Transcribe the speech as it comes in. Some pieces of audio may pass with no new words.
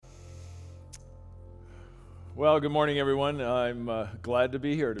Well, good morning, everyone. I'm glad to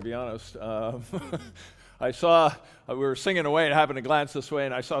be here, to be honest. I saw, we were singing away, and I happened to glance this way,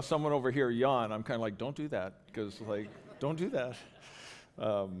 and I saw someone over here yawn. I'm kind of like, don't do that, because, don't do that.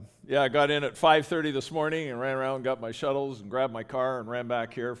 I got in at 5:30 this morning and ran around, got my shuttles, and grabbed my car and ran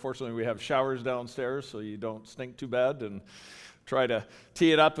back here. Fortunately, we have showers downstairs, so you don't stink too bad, and try to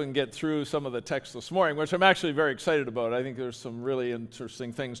tee it up and get through some of the text this morning, which I'm actually very excited about. I think there's some really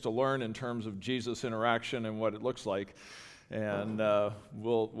interesting things to learn in terms of Jesus' interaction and what it looks like. And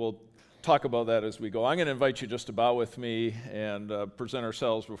we'll talk about that as we go. I'm going to invite you just to bow with me and present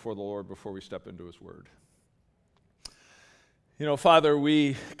ourselves before the Lord before we step into His Word. You know, Father,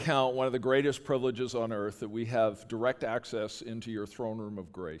 we count one of the greatest privileges on earth that we have direct access into your throne room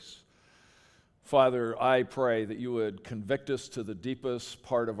of grace. Father, I pray that you would convict us to the deepest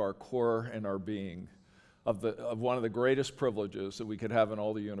part of our core and our being of one of the greatest privileges that we could have in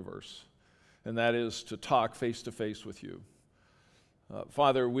all the universe, and that is to talk face to face with you.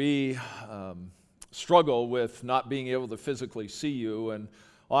 Father, we struggle with not being able to physically see you, and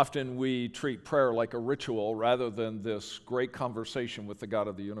often we treat prayer like a ritual rather than this great conversation with the God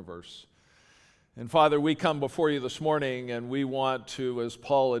of the universe. And Father, we come before you this morning and we want to, as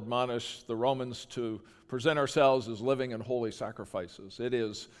Paul admonished the Romans, to present ourselves as living and holy sacrifices. It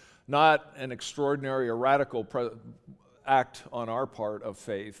is not an extraordinary or radical act on our part of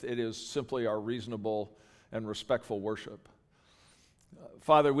faith. It is simply our reasonable and respectful worship.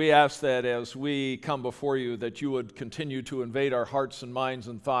 Father, we ask that as we come before you, that you would continue to invade our hearts and minds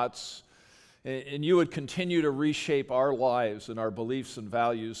and thoughts, and you would continue to reshape our lives and our beliefs and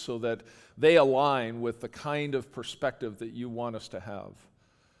values so that they align with the kind of perspective that you want us to have.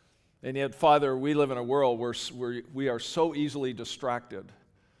 And yet, Father, we live in a world where we are so easily distracted.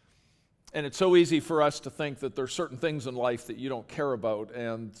 And it's so easy for us to think that there are certain things in life that you don't care about.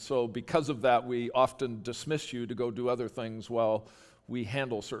 And so because of that, we often dismiss you to go do other things while we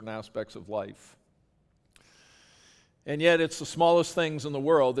handle certain aspects of life. And yet it's the smallest things in the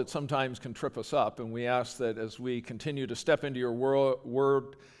world that sometimes can trip us up, and we ask that as we continue to step into your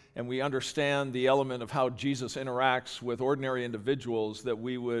word and we understand the element of how Jesus interacts with ordinary individuals, that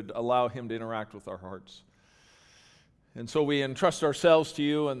we would allow him to interact with our hearts. And so we entrust ourselves to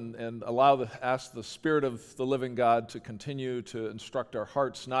you and ask the Spirit of the living God to continue to instruct our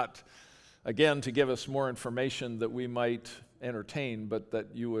hearts, not, again, to give us more information that we might entertain, but that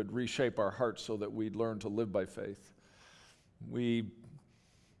you would reshape our hearts so that we'd learn to live by faith. We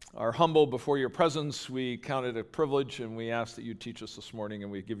are humble before your presence. We count it a privilege, and we ask that you teach us this morning,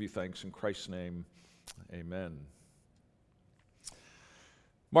 and we give you thanks in Christ's name. Amen.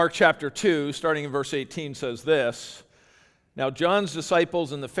 Mark chapter 2, starting in verse 18, says this: Now John's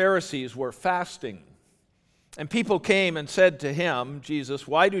disciples and the Pharisees were fasting, and people came and said to him, Jesus,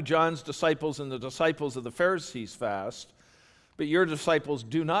 why do John's disciples and the disciples of the Pharisees fast, but your disciples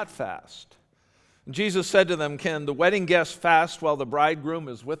do not fast? And Jesus said to them, Can the wedding guests fast while the bridegroom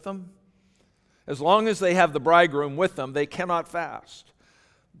is with them? As long as they have the bridegroom with them, they cannot fast.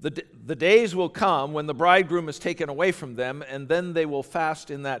 The days will come when the bridegroom is taken away from them, and then they will fast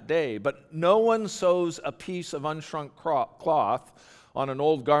in that day. But no one sews a piece of unshrunk cloth on an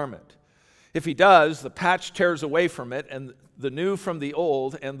old garment. If he does, the patch tears away from it, and the new from the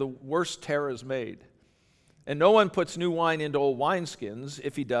old, and the worse tear is made. And no one puts new wine into old wineskins.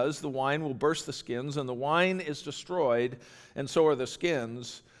 If he does, the wine will burst the skins, and the wine is destroyed, and so are the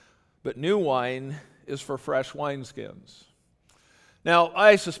skins. But new wine is for fresh wineskins. Now,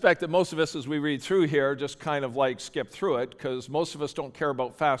 I suspect that most of us, as we read through here, just kind of skip through it, because most of us don't care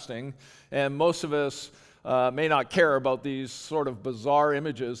about fasting, and most of us may not care about these sort of bizarre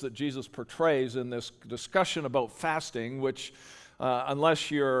images that Jesus portrays in this discussion about fasting, which,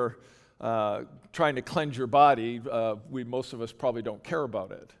 unless you're trying to cleanse your body, most of us probably don't care about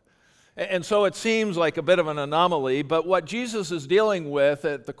it. And so it seems like a bit of an anomaly, but what Jesus is dealing with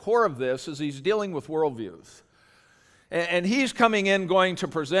at the core of this is he's dealing with worldviews. And he's coming in going to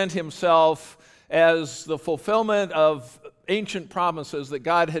present himself as the fulfillment of ancient promises that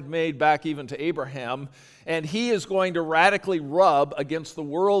God had made back even to Abraham, and he is going to radically rub against the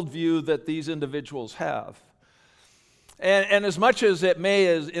worldview that these individuals have. And as much as it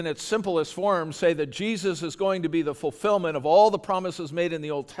may, in its simplest form, say that Jesus is going to be the fulfillment of all the promises made in the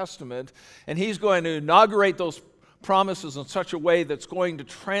Old Testament, and he's going to inaugurate those promises in such a way that's going to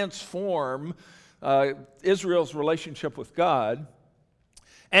transform Israel's relationship with God,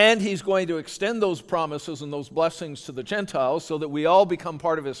 and he's going to extend those promises and those blessings to the Gentiles so that we all become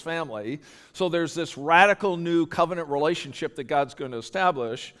part of his family. So there's this radical new covenant relationship that God's going to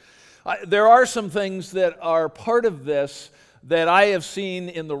establish. There are some things that are part of this that I have seen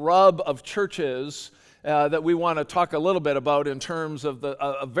in the rub of churches that we want to talk a little bit about in terms of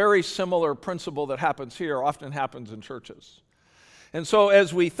a very similar principle that happens here, often happens in churches. And so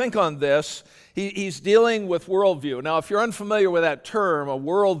as we think on this, he's dealing with worldview. Now, if you're unfamiliar with that term, a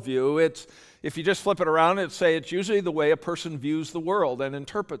worldview, if you just flip it around and say it's usually the way a person views the world and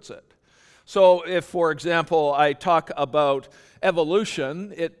interprets it. So if, for example, I talk about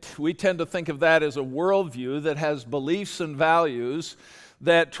evolution, we tend to think of that as a worldview that has beliefs and values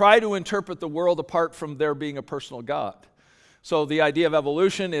that try to interpret the world apart from there being a personal God. So the idea of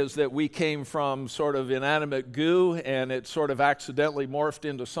evolution is that we came from sort of inanimate goo, and it sort of accidentally morphed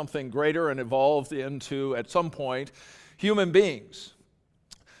into something greater and evolved into, at some point, human beings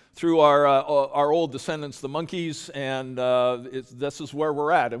through our old descendants, the monkeys, and this is where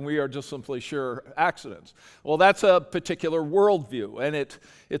we're at, and we are just simply sheer accidents. Well, that's a particular worldview, and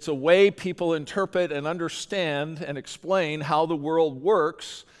it's a way people interpret and understand and explain how the world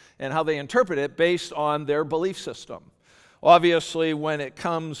works and how they interpret it based on their belief system. Obviously, when it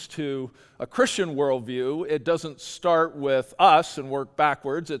comes to a Christian worldview, it doesn't start with us and work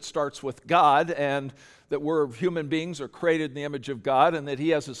backwards. It starts with God, and that we're human beings are created in the image of God, and that He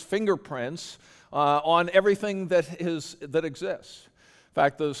has His fingerprints on everything that exists. In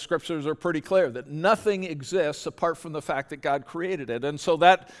fact, the scriptures are pretty clear that nothing exists apart from the fact that God created it. And so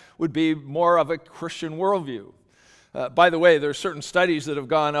that would be more of a Christian worldview. By the way, there are certain studies that have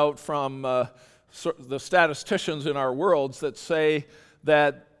gone out from the statisticians in our worlds that say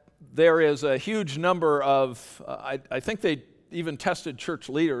that there is a huge number of, I think they even tested church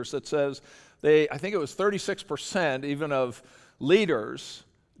leaders that says I think it was 36% even of leaders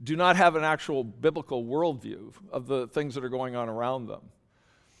do not have an actual biblical worldview of the things that are going on around them.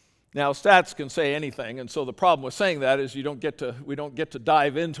 Now, stats can say anything, and so the problem with saying that is we don't get to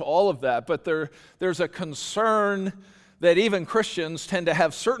dive into all of that, but there's a concern that even Christians tend to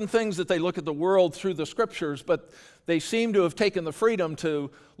have certain things that they look at the world through the scriptures, but they seem to have taken the freedom to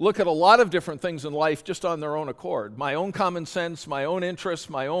look at a lot of different things in life just on their own accord. My own common sense, my own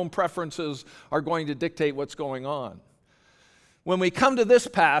interests, my own preferences are going to dictate what's going on. When we come to this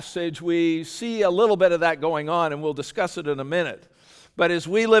passage, we see a little bit of that going on, and we'll discuss it in a minute. But as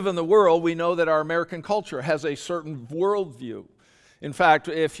we live in the world, we know that our American culture has a certain worldview. In fact,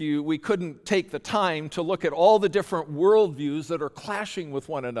 we couldn't take the time to look at all the different worldviews that are clashing with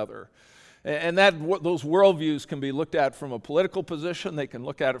one another. And those worldviews can be looked at from a political position. They can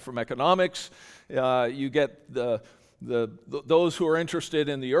look at it from economics. You get those who are interested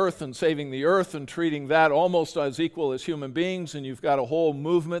in the earth and saving the earth and treating that almost as equal as human beings. And you've got a whole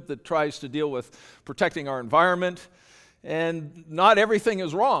movement that tries to deal with protecting our environment. And not everything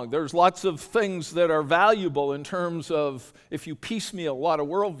is wrong. There's lots of things that are valuable in terms of if you piecemeal a lot of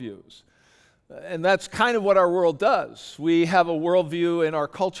worldviews. And that's kind of what our world does. We have a worldview in our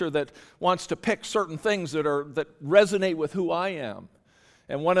culture that wants to pick certain things that resonate with who I am.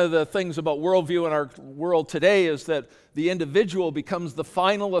 And one of the things about worldview in our world today is that the individual becomes the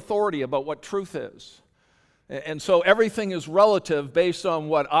final authority about what truth is. And so everything is relative based on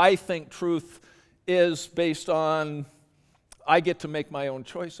what I think truth is, based on I get to make my own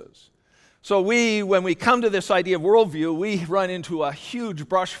choices. So when we come to this idea of worldview, we run into a huge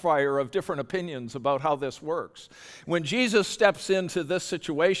brush fire of different opinions about how this works. When Jesus steps into this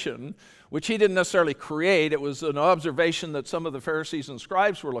situation, which he didn't necessarily create, it was an observation that some of the Pharisees and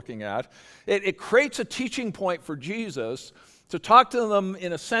scribes were looking at, it creates a teaching point for Jesus to talk to them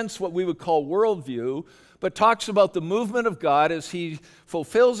in a sense what we would call worldview, but talks about the movement of God as he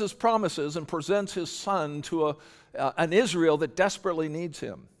fulfills his promises and presents his son to an Israel that desperately needs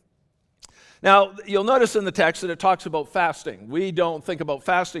him. Now, you'll notice in the text that it talks about fasting. We don't think about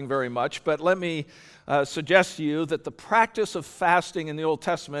fasting very much, but let me suggest to you that the practice of fasting in the Old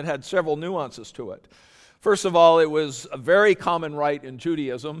Testament had several nuances to it. First of all, it was a very common rite in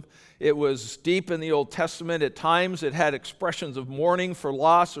Judaism. It was deep in the Old Testament. At times, it had expressions of mourning for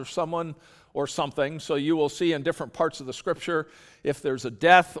loss or someone or something. So you will see in different parts of the scripture, if there's a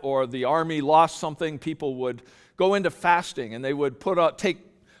death or the army lost something, people would go into fasting, and they would take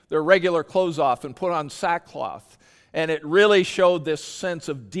their regular clothes off and put on sackcloth. And it really showed this sense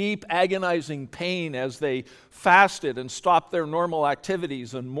of deep, agonizing pain as they fasted and stopped their normal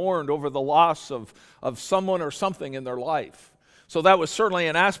activities and mourned over the loss of someone or something in their life. So that was certainly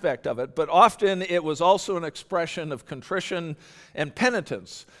an aspect of it, but often it was also an expression of contrition and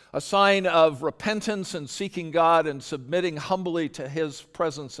penitence, a sign of repentance and seeking God and submitting humbly to his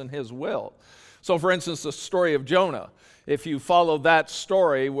presence and his will. So for instance, the story of Jonah. If you follow that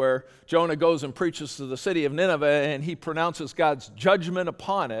story where Jonah goes and preaches to the city of Nineveh and he pronounces God's judgment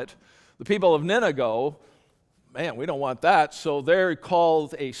upon it, the people of Nineveh go, man, we don't want that. So they're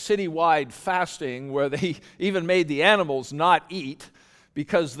called a citywide fasting where they even made the animals not eat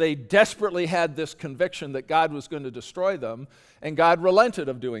because they desperately had this conviction that God was going to destroy them, and God relented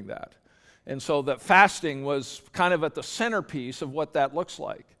of doing that. And so that fasting was kind of at the centerpiece of what that looks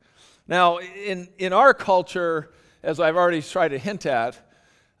like. Now, in our culture, as I've already tried to hint at,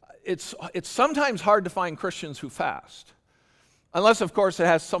 it's sometimes hard to find Christians who fast, unless, of course, it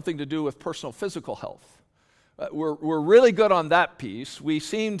has something to do with personal physical health. We're really good on that piece. We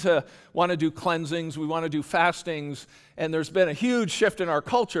seem to want to do cleansings, we want to do fastings, and there's been a huge shift in our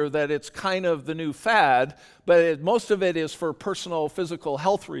culture that it's kind of the new fad, but most of it is for personal physical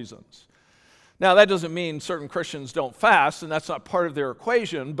health reasons. Now, that doesn't mean certain Christians don't fast, and that's not part of their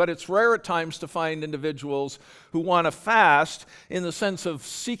equation, but it's rare at times to find individuals who want to fast in the sense of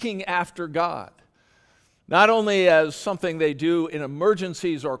seeking after God. Not only as something they do in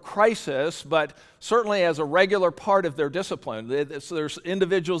emergencies or crisis, but certainly as a regular part of their discipline. So there's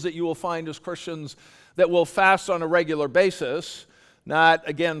individuals that you will find as Christians that will fast on a regular basis, not,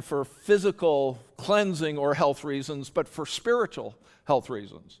 again, for physical cleansing or health reasons, but for spiritual health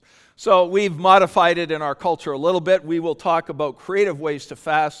reasons. So we've modified it in our culture a little bit. We will talk about creative ways to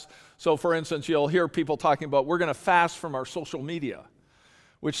fast. So, for instance, you'll hear people talking about we're going to fast from our social media,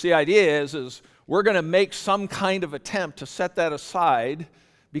 which the idea is we're going to make some kind of attempt to set that aside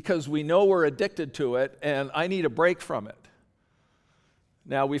because we know we're addicted to it and I need a break from it.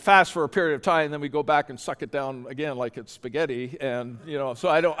 Now, we fast for a period of time, then we go back and suck it down again like it's spaghetti. And, so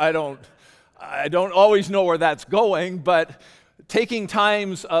I don't always know where that's going, but taking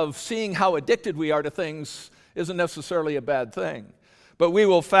times of seeing how addicted we are to things isn't necessarily a bad thing. But we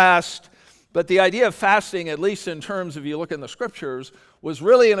will fast. But the idea of fasting, at least in terms of you look in the scriptures, was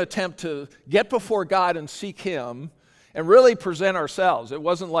really an attempt to get before God and seek Him and really present ourselves. It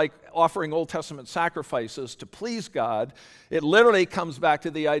wasn't like offering Old Testament sacrifices to please God. It literally comes back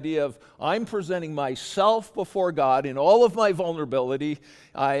to the idea of I'm presenting myself before God in all of my vulnerability.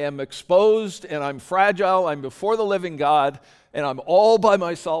 I am exposed and I'm fragile. I'm before the living God and I'm all by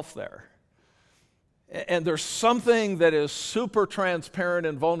myself there. And there's something that is super transparent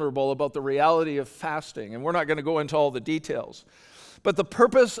and vulnerable about the reality of fasting. And we're not going to go into all the details. But the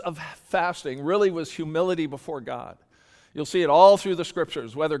purpose of fasting really was humility before God. You'll see it all through the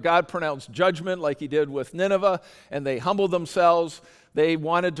scriptures, whether God pronounced judgment like He did with Nineveh, and they humbled themselves. They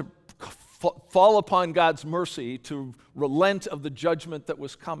wanted to fall upon God's mercy to relent of the judgment that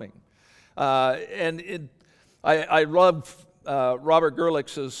was coming. I love Robert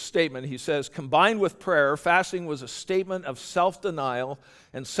Gerlich's statement. He says, combined with prayer, fasting was a statement of self-denial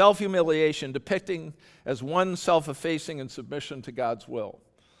and self-humiliation, depicting as one self-effacing and submission to God's will.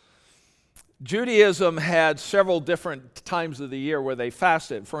 Judaism had several different times of the year where they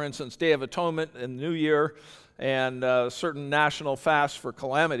fasted. For instance, Day of Atonement and New Year, and certain national fasts for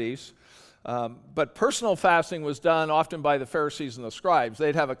calamities. But personal fasting was done often by the Pharisees and the scribes.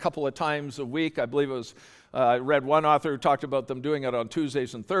 They'd have a couple of times a week. I believe it was, I read one author who talked about them doing it on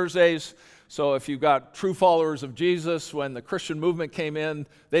Tuesdays and Thursdays. So if you've got true followers of Jesus, when the Christian movement came in,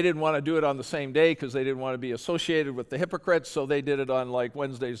 they didn't want to do it on the same day because they didn't want to be associated with the hypocrites, so they did it on like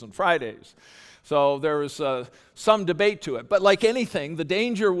Wednesdays and Fridays. So there was some debate to it. But like anything, the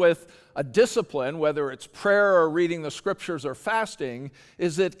danger with a discipline, whether it's prayer or reading the scriptures or fasting,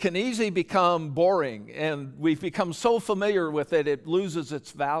 is it can easily become boring. And we've become so familiar with it, it loses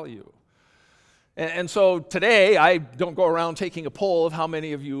its value. And so today, I don't go around taking a poll of how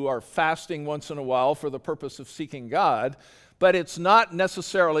many of you are fasting once in a while for the purpose of seeking God, but it's not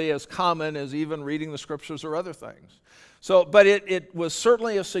necessarily as common as even reading the scriptures or other things. So, but it was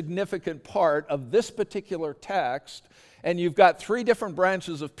certainly a significant part of this particular text, and you've got three different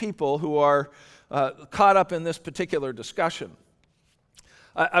branches of people who are caught up in this particular discussion.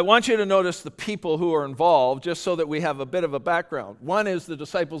 I want you to notice the people who are involved, just so that we have a bit of a background. One is the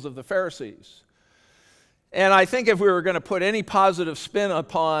disciples of the Pharisees. And I think if we were going to put any positive spin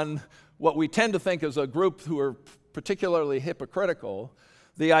upon what we tend to think is a group who are particularly hypocritical,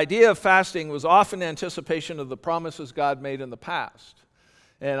 the idea of fasting was often anticipation of the promises God made in the past.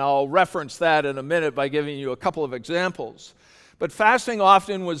 And I'll reference that in a minute by giving you a couple of examples. But fasting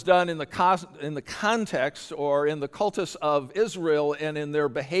often was done in the context or in the cultus of Israel and in their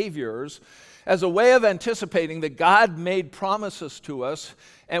behaviors as a way of anticipating that God made promises to us,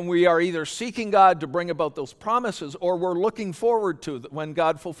 and we are either seeking God to bring about those promises or we're looking forward to when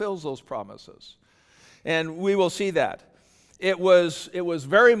God fulfills those promises. And we will see that. It was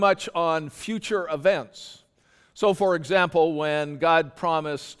very much on future events. So, for example, when God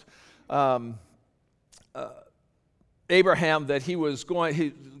promised Abraham that he was going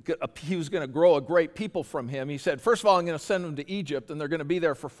to grow a great people from him, he said, first of all, I'm going to send them to Egypt, and they're going to be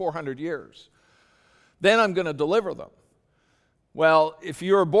there for 400 years. Then I'm going to deliver them. Well, if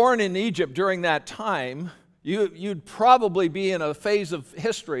you were born in Egypt during that time, you'd probably be in a phase of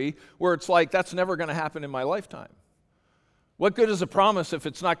history where it's like, that's never going to happen in my lifetime. What good is a promise if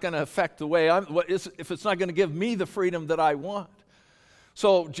it's not going to affect the way if it's not going to give me the freedom that I want?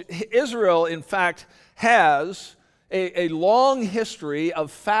 So Israel, in fact, has a long history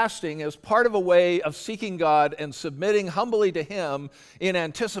of fasting as part of a way of seeking God and submitting humbly to Him in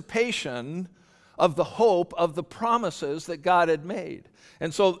anticipation of the hope of the promises that God had made.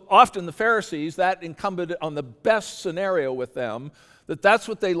 And so often the Pharisees, that incumbent on the best scenario with them, that's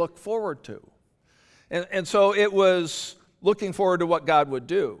what they looked forward to. And so it was looking forward to what God would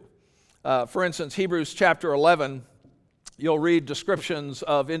do. For instance, Hebrews chapter 11, you'll read descriptions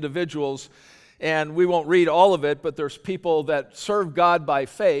of individuals, and we won't read all of it, but there's people that serve God by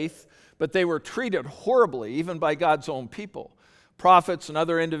faith, but they were treated horribly, even by God's own people. Prophets and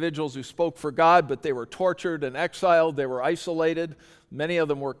other individuals who spoke for God, but they were tortured and exiled, they were isolated, many of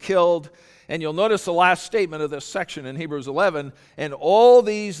them were killed. And you'll notice the last statement of this section in Hebrews 11, and all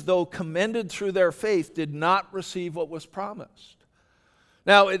these, though commended through their faith, did not receive what was promised.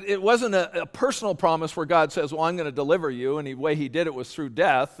 Now, it wasn't a personal promise where God says, well, I'm going to deliver you, and the way He did it was through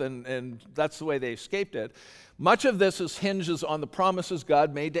death, and that's the way they escaped it. Much of this hinges on the promises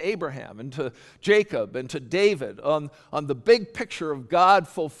God made to Abraham and to Jacob and to David, on the big picture of God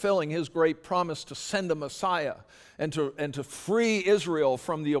fulfilling His great promise to send a Messiah and to free Israel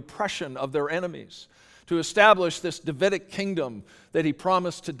from the oppression of their enemies, to establish this Davidic kingdom that He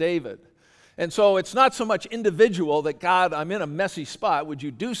promised to David. And so it's not so much individual that God, I'm in a messy spot, would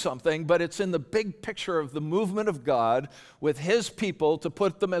you do something? But it's in the big picture of the movement of God with His people to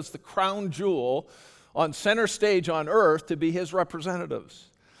put them as the crown jewel on center stage on earth to be His representatives.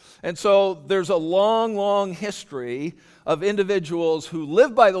 And so there's a long, long history of individuals who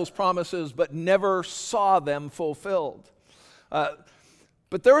lived by those promises but never saw them fulfilled.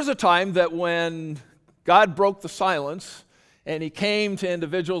 But there was a time that when God broke the silence and He came to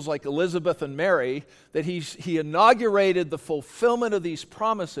individuals like Elizabeth and Mary, that He inaugurated the fulfillment of these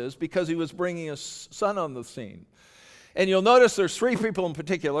promises because He was bringing a son on the scene. And you'll notice there's three people in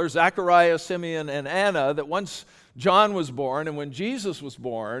particular, Zechariah, Simeon, and Anna, that once John was born and when Jesus was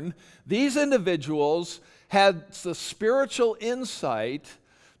born, these individuals had the spiritual insight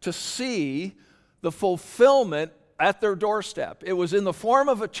to see the fulfillment at their doorstep. It was in the form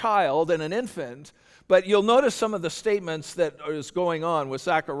of a child and an infant, but you'll notice some of the statements that is going on with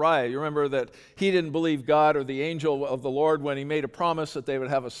Zechariah. You remember that he didn't believe God or the angel of the Lord when he made a promise that they would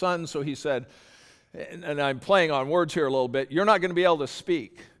have a son, so he said, and I'm playing on words here a little bit, you're not going to be able to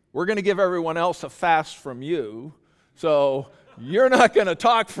speak. We're going to give everyone else a fast from you, so you're not going to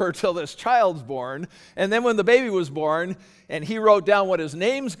talk till this child's born. And then when the baby was born, and he wrote down what his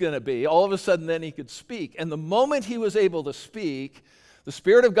name's going to be, all of a sudden then he could speak. And the moment he was able to speak, the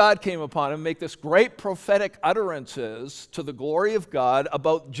Spirit of God came upon him, make this great prophetic utterances to the glory of God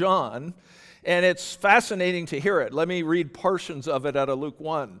about John, and it's fascinating to hear it. Let me read portions of it out of Luke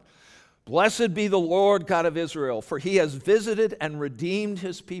 1. Blessed be the Lord God of Israel, for He has visited and redeemed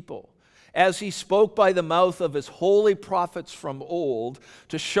His people, as He spoke by the mouth of His holy prophets from old,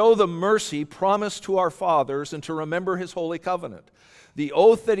 to show the mercy promised to our fathers and to remember His holy covenant, the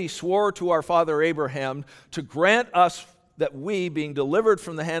oath that He swore to our father Abraham, to grant us that we, being delivered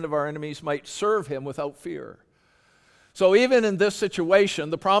from the hand of our enemies, might serve Him without fear. So even in this situation,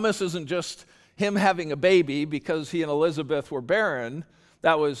 the promise isn't just Him having a baby because he and Elizabeth were barren.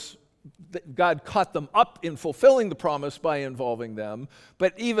 God caught them up in fulfilling the promise by involving them,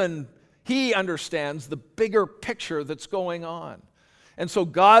 but even He understands the bigger picture that's going on. And so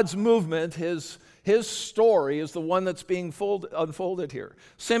God's movement, His story is the one that's being unfolded here.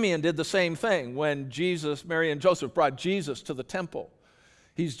 Simeon did the same thing when Mary and Joseph brought Jesus to the temple.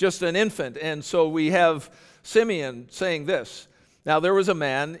 He's just an infant, and so we have Simeon saying this, Now there was a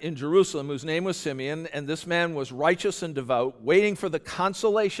man in Jerusalem whose name was Simeon, and this man was righteous and devout, waiting for the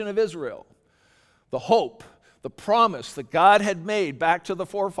consolation of Israel, the hope, the promise that God had made back to the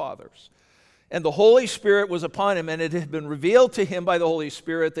forefathers. And the Holy Spirit was upon him, and it had been revealed to him by the Holy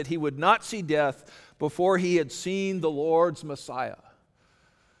Spirit that he would not see death before he had seen the Lord's Messiah.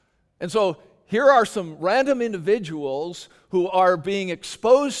 And so here are some random individuals who are being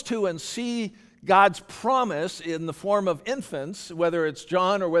exposed to and see God's promise in the form of infants, whether it's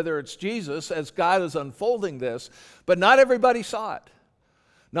John or whether it's Jesus, as God is unfolding this. But not everybody saw it.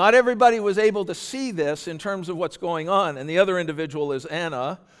 Not everybody was able to see this in terms of what's going on. And the other individual is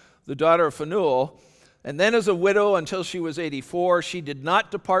Anna, the daughter of Phanuel. And then as a widow until she was 84, she did not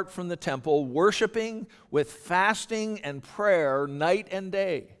depart from the temple, worshiping with fasting and prayer night and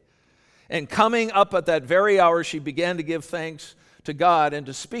day. And coming up at that very hour, she began to give thanks to God and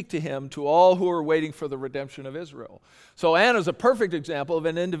to speak to him to all who were waiting for the redemption of Israel. So Anna is a perfect example of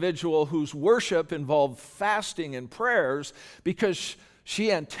an individual whose worship involved fasting and prayers because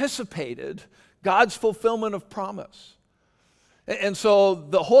she anticipated God's fulfillment of promise. And so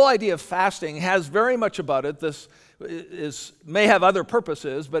the whole idea of fasting has very much about it. This may have other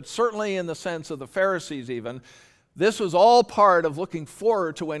purposes, but certainly in the sense of the Pharisees even, this was all part of looking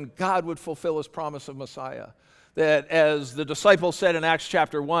forward to when God would fulfill his promise of Messiah. That as the disciples said in Acts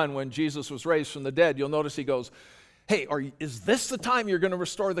chapter 1, when Jesus was raised from the dead, you'll notice he goes, hey, is this the time you're going to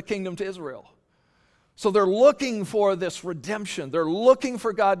restore the kingdom to Israel? So they're looking for this redemption. They're looking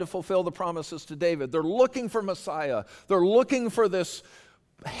for God to fulfill the promises to David. They're looking for Messiah. They're looking for this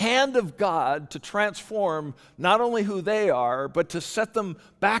hand of God to transform not only who they are, but to set them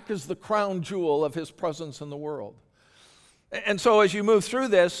back as the crown jewel of his presence in the world. And so as you move through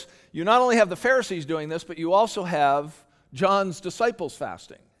this, you not only have the Pharisees doing this, but you also have John's disciples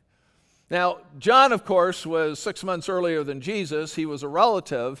fasting. Now, John, of course, was 6 months earlier than Jesus. He was a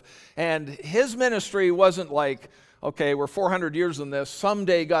relative, and his ministry wasn't like, okay, we're 400 years in this.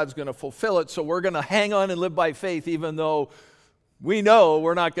 Someday God's going to fulfill it, so we're going to hang on and live by faith, even though we know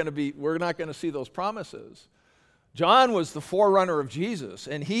we're not going to see those promises. John was the forerunner of Jesus,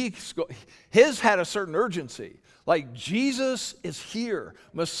 and his had a certain urgency. Like, Jesus is here.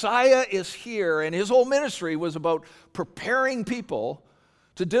 Messiah is here. And his whole ministry was about preparing people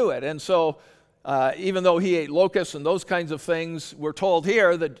to do it. And so, even though he ate locusts and those kinds of things, we're told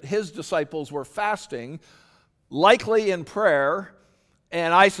here that his disciples were fasting, likely in prayer.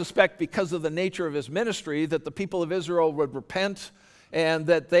 And I suspect because of the nature of his ministry, that the people of Israel would repent and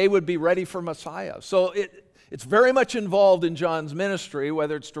that they would be ready for Messiah. So it's very much involved in John's ministry,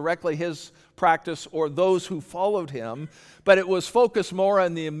 whether it's directly his practice or those who followed him, but it was focused more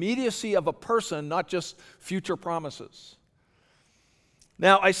on the immediacy of a person, not just future promises.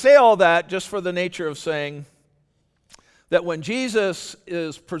 Now, I say all that just for the nature of saying that when Jesus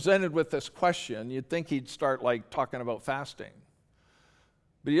is presented with this question, you'd think he'd start like talking about fasting.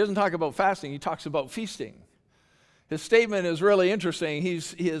 But he doesn't talk about fasting, he talks about feasting. His statement is really interesting.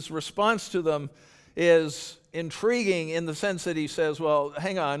 His response to them is intriguing in the sense that he says, well,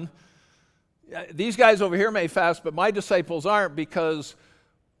 hang on, these guys over here may fast, but my disciples aren't, because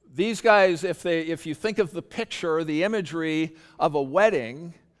these guys, if you think of the picture, the imagery of a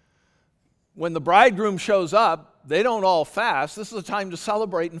wedding, when the bridegroom shows up, they don't all fast. This is a time to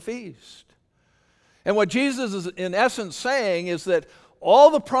celebrate and feast. And what Jesus is in essence saying is that all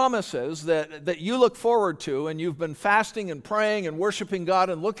the promises that you look forward to, and you've been fasting and praying and worshiping God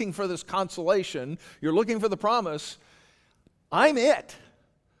and looking for this consolation, you're looking for the promise, I'm it.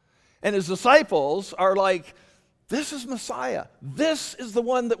 And his disciples are like, this is Messiah. This is the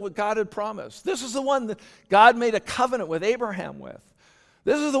one that God had promised. This is the one that God made a covenant with Abraham with.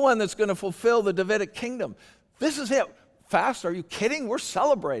 This is the one that's going to fulfill the Davidic kingdom. This is it. Fast? Are you kidding? We're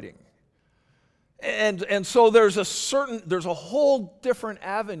celebrating. And so there's a whole different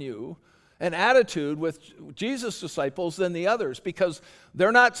avenue and attitude with Jesus' disciples than the others, because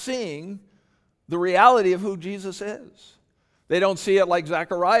they're not seeing the reality of who Jesus is. They don't see it like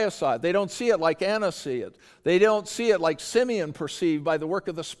Zechariah saw it. They don't see it like Anna see it. They don't see it like Simeon perceived by the work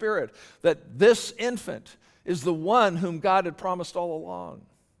of the Spirit, that this infant is the one whom God had promised all along.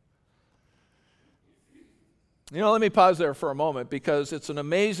 Let me pause there for a moment, because it's an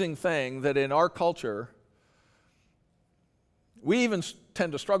amazing thing that in our culture, we even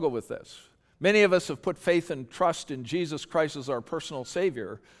tend to struggle with this. Many of us have put faith and trust in Jesus Christ as our personal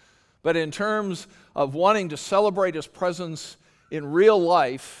Savior, but in terms of wanting to celebrate his presence in real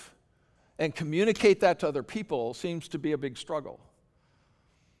life and communicate that to other people seems to be a big struggle.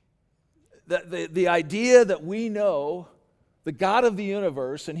 The idea that we know the God of the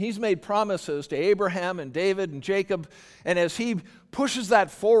universe, and he's made promises to Abraham and David and Jacob, and as he pushes that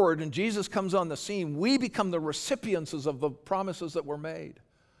forward and Jesus comes on the scene, we become the recipients of the promises that were made.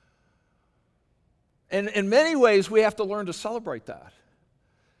 And in many ways, we have to learn to celebrate that.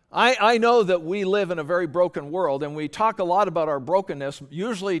 I know that we live in a very broken world, and we talk a lot about our brokenness,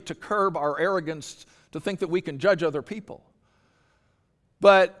 usually to curb our arrogance to think that we can judge other people.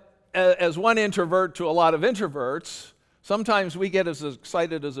 But as one introvert to a lot of introverts, sometimes we get as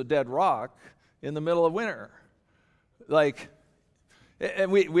excited as a dead rock in the middle of winter.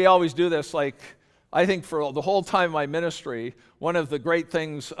 And we always do this, I think for the whole time of my ministry, one of the great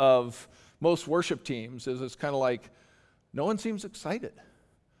things of most worship teams is it's kind of like, no one seems excited.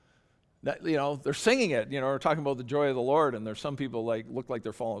 They're singing it. We're talking about the joy of the Lord, and there's some people look like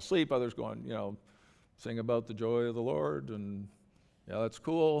they're falling asleep. Others going, sing about the joy of the Lord, and yeah, that's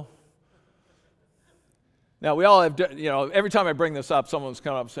cool. Now, we all have, every time I bring this up, someone's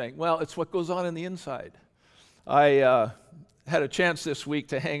come up saying, well, it's what goes on in the inside. I had a chance this week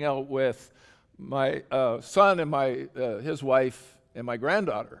to hang out with my son and his wife and my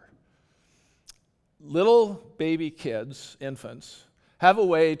granddaughter. Little baby kids, infants, have a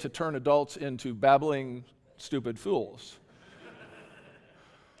way to turn adults into babbling, stupid fools.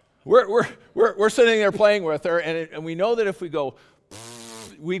 We're sitting there playing with her, and we know that if we go,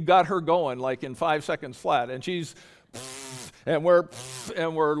 we've got her going like in 5 seconds flat, and she's, and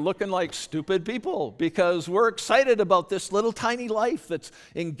we're looking like stupid people because we're excited about this little tiny life that's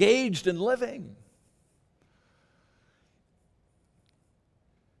engaged in living.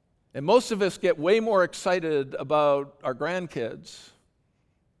 And most of us get way more excited about our grandkids,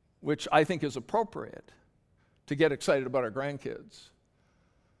 which I think is appropriate to get excited about our grandkids.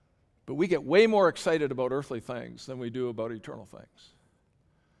 But we get way more excited about earthly things than we do about eternal things.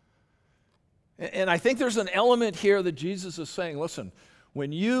 And I think there's an element here that Jesus is saying, listen,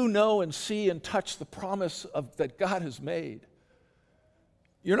 when you know and see and touch the promise that God has made,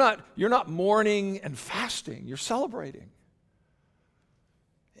 you're not mourning and fasting, you're celebrating.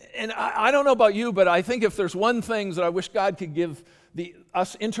 And I don't know about you, but I think if there's one thing that I wish God could give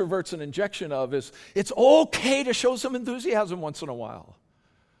us introverts an injection of is it's okay to show some enthusiasm once in a while.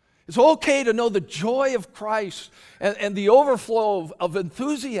 It's okay to know the joy of Christ and the overflow of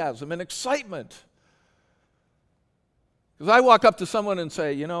enthusiasm and excitement. Because I walk up to someone and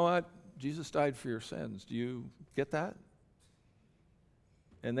say, you know what? Jesus died for your sins. Do you get that?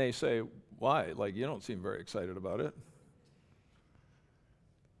 And they say, why? You don't seem very excited about it.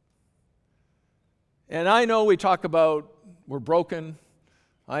 And I know we talk about we're broken.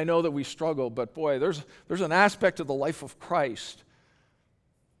 I know that we struggle, but boy, there's an aspect of the life of Christ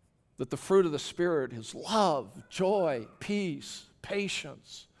that the fruit of the Spirit is love, joy, peace,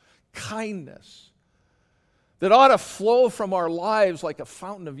 patience, kindness, that ought to flow from our lives like a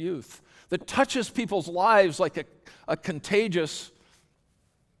fountain of youth, that touches people's lives like a contagious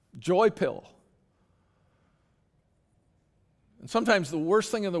joy pill. And sometimes the worst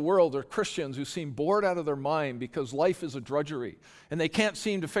thing in the world are Christians who seem bored out of their mind because life is a drudgery, and they can't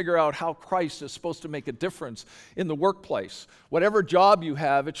seem to figure out how Christ is supposed to make a difference in the workplace. Whatever job you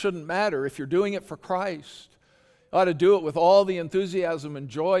have, it shouldn't matter. If you're doing it for Christ, you ought to do it with all the enthusiasm and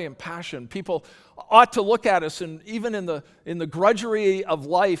joy and passion. People ought to look at us, and even in the drudgery of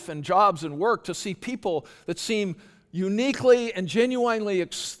life and jobs and work, to see people that seem uniquely and genuinely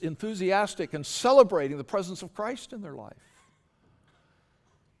enthusiastic and celebrating the presence of Christ in their life.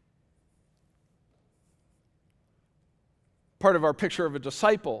 Part of our picture of a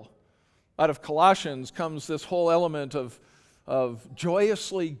disciple, out of Colossians comes this whole element of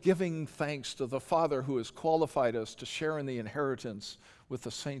joyously giving thanks to the Father who has qualified us to share in the inheritance with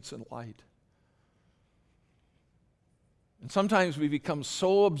the saints in light. And sometimes we become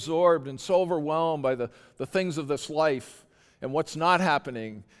so absorbed and so overwhelmed by the things of this life and what's not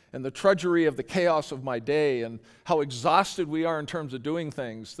happening and the drudgery of the chaos of my day and how exhausted we are in terms of doing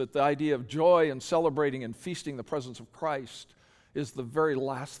things, that the idea of joy and celebrating and feasting the presence of Christ is the very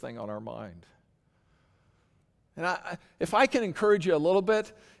last thing on our mind. And if I can encourage you a little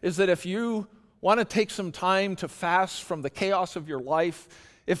bit, is that if you want to take some time to fast from the chaos of your life,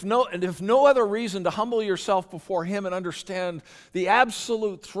 if no other reason, to humble yourself before Him and understand the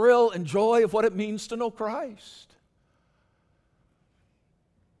absolute thrill and joy of what it means to know Christ.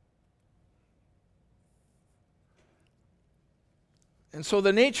 And so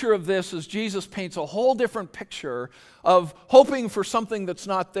the nature of this is Jesus paints a whole different picture of hoping for something that's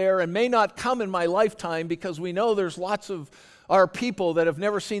not there and may not come in my lifetime, because we know there's lots of our people that have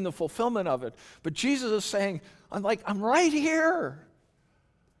never seen the fulfillment of it. But Jesus is saying, I'm right here.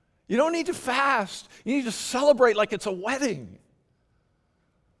 You don't need to fast. You need to celebrate like it's a wedding.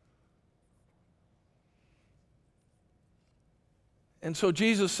 And so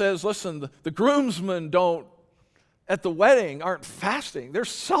Jesus says, listen, the groomsmen at the wedding aren't fasting. They're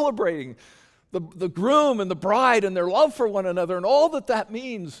celebrating the groom and the bride and their love for one another and all that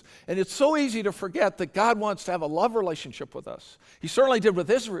means. And it's so easy to forget that God wants to have a love relationship with us. He certainly did with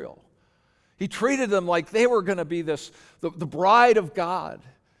Israel. He treated them like they were going to be the bride of God.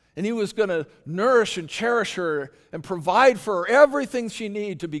 And He was going to nourish and cherish her and provide for her everything she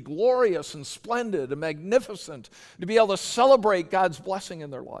needed to be glorious and splendid and magnificent, to be able to celebrate God's blessing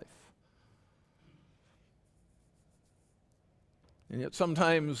in their life. And yet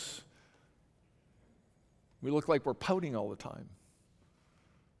sometimes we look like we're pouting all the time.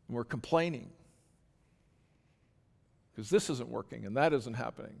 And we're complaining because this isn't working and that isn't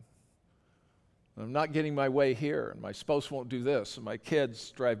happening. And I'm not getting my way here, and my spouse won't do this, and my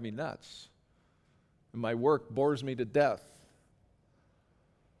kids drive me nuts, and my work bores me to death.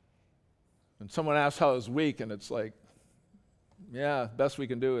 And someone asks how I was week, and it's like, yeah, best we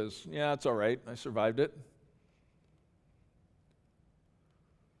can do is, yeah, it's all right. I survived it.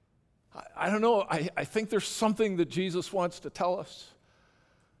 I don't know. I think there's something that Jesus wants to tell us,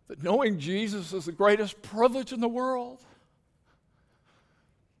 that knowing Jesus is the greatest privilege in the world.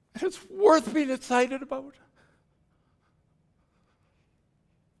 And it's worth being excited about.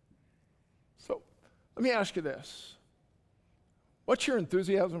 So let me ask you this. What's your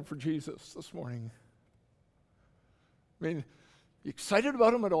enthusiasm for Jesus this morning? I mean, you excited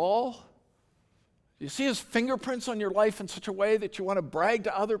about him at all? Do you see his fingerprints on your life in such a way that you want to brag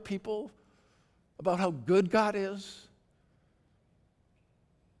to other people about how good God is?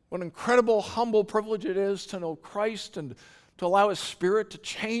 What an incredible, humble privilege it is to know Christ and to allow his Spirit to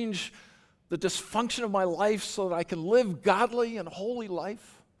change the dysfunction of my life so that I can live godly and holy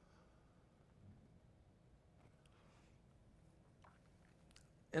life.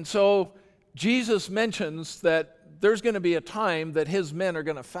 And so Jesus mentions that there's going to be a time that his men are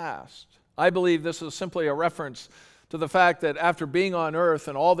going to fast. I believe this is simply a reference to the fact that after being on earth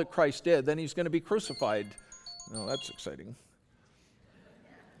and all that Christ did, then he's going to be crucified. Oh, that's exciting.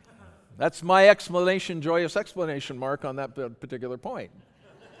 That's my joyous explanation mark on that particular point.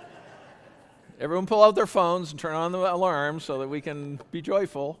 Everyone pull out their phones and turn on the alarm so that we can be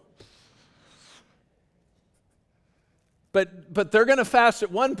joyful. But they're going to fast at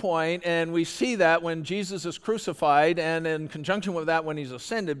one point, and we see that when Jesus is crucified, and in conjunction with that when he's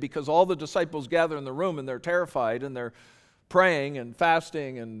ascended, because all the disciples gather in the room and they're terrified and they're praying and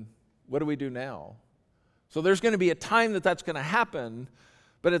fasting, and what do we do now? So there's going to be a time that that's going to happen,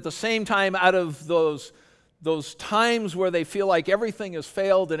 but at the same time, out of those times where they feel like everything has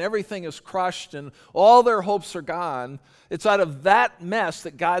failed and everything is crushed and all their hopes are gone, it's out of that mess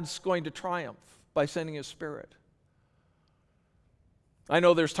that God's going to triumph by sending his Spirit. I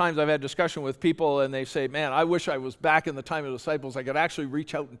know there's times I've had discussion with people and they say, man, I wish I was back in the time of the disciples. I could actually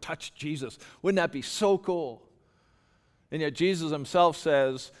reach out and touch Jesus. Wouldn't that be so cool? And yet Jesus himself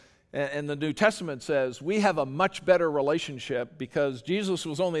says, and the New Testament says, we have a much better relationship because Jesus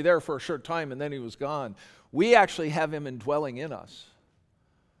was only there for a short time and then he was gone. We actually have him indwelling in us.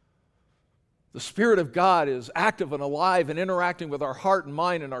 The Spirit of God is active and alive and interacting with our heart and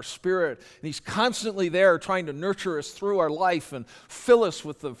mind and our spirit. And he's constantly there trying to nurture us through our life and fill us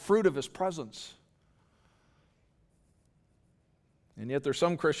with the fruit of his presence. And yet there's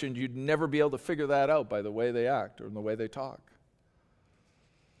some Christians you'd never be able to figure that out by the way they act or in the way they talk.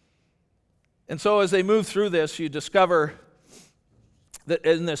 And so as they move through this, you discover that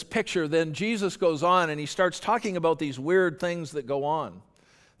in this picture, then Jesus goes on and he starts talking about these weird things that go on.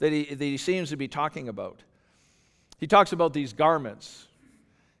 That he seems to be talking about. He talks about these garments.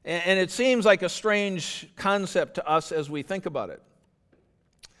 And it seems like a strange concept to us as we think about it.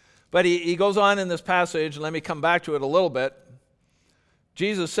 But he goes on in this passage, and let me come back to it a little bit.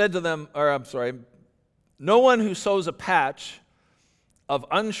 Jesus said to them, no one who sews a patch of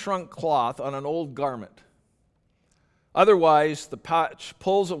unshrunk cloth on an old garment. Otherwise, the patch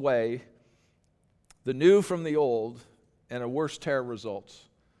pulls away the new from the old, and a worse tear results.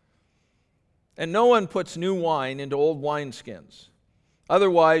 And no one puts new wine into old wineskins.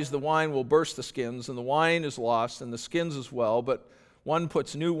 Otherwise, the wine will burst the skins, and the wine is lost, and the skins as well. But one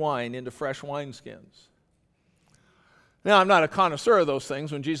puts new wine into fresh wineskins. Now, I'm not a connoisseur of those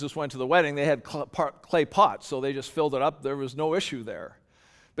things. When Jesus went to the wedding, they had clay pots, so they just filled it up. There was no issue there.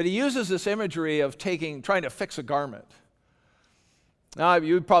 But he uses this imagery of trying to fix a garment. Now,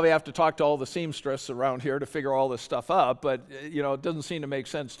 you'd probably have to talk to all the seamstresses around here to figure all this stuff up, but it doesn't seem to make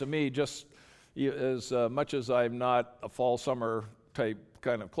sense to me, just as much as I'm not a fall summer type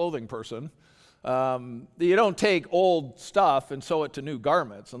kind of clothing person. You don't take old stuff and sew it to new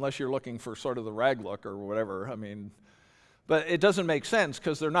garments unless you're looking for sort of the rag look or whatever. But it doesn't make sense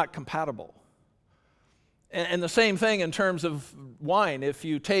because they're not compatible. And the same thing in terms of wine. If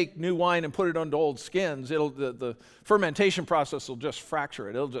you take new wine and put it onto old skins, the fermentation process will just fracture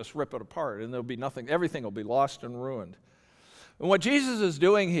it. It'll just rip it apart, and there'll be nothing. Everything will be lost and ruined. And what Jesus is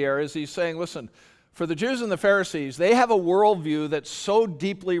doing here is he's saying, listen, for the Jews and the Pharisees, they have a worldview that's so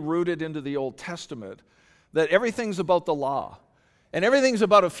deeply rooted into the Old Testament that everything's about the law. And everything's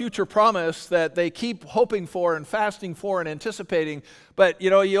about a future promise that they keep hoping for and fasting for and anticipating. But,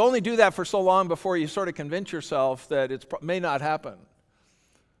 you only do that for so long before you sort of convince yourself that it may not happen.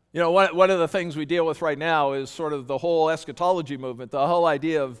 You know, one of the things we deal with right now is sort of the whole eschatology movement, the whole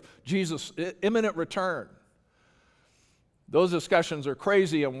idea of Jesus' imminent return. Those discussions are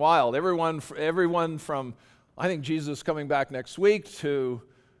crazy and wild. Everyone from, I think Jesus is coming back next week, to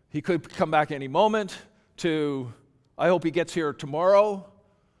he could come back any moment, to I hope he gets here tomorrow.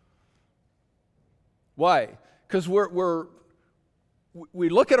 Why? Because we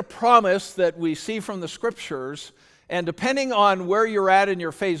look at a promise that we see from the Scriptures, and depending on where you're at in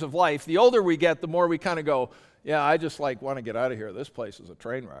your phase of life, the older we get, the more we kind of go, yeah, I just want to get out of here. This place is a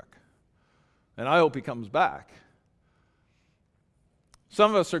train wreck. And I hope he comes back.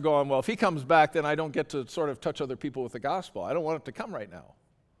 Some of us are going, well, if he comes back, then I don't get to sort of touch other people with the gospel. I don't want it to come right now.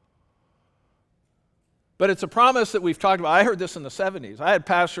 But it's a promise that we've talked about. I heard this in the 70s. I had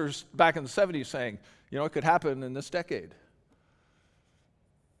pastors back in the 70s saying, you know, it could happen in this decade.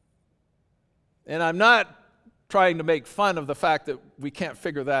 And I'm not trying to make fun of the fact that we can't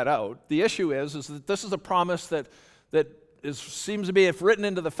figure that out. The issue is that this is a promise that seems to be written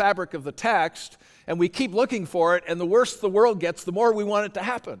into the fabric of the text, and we keep looking for it, and the worse the world gets, the more we want it to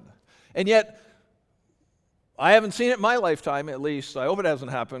happen. And yet, I haven't seen it in my lifetime, at least. I hope it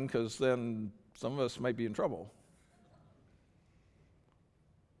hasn't happened, because then some of us might be in trouble.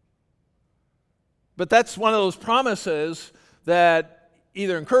 But that's one of those promises that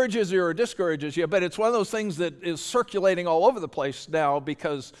either encourages you or discourages you, but it's one of those things that is circulating all over the place now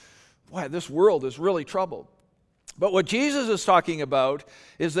because, boy, this world is really troubled. But what Jesus is talking about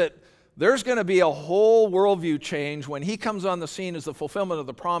is that there's going to be a whole worldview change when he comes on the scene as the fulfillment of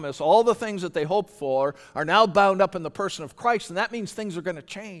the promise. All the things that they hoped for are now bound up in the person of Christ, and that means things are going to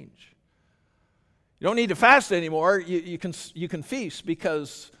change. You don't need to fast anymore. You can feast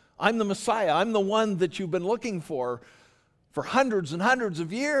because I'm the Messiah. I'm the one that you've been looking for hundreds and hundreds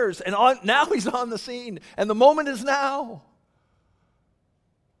of years, and now he's on the scene, and the moment is now.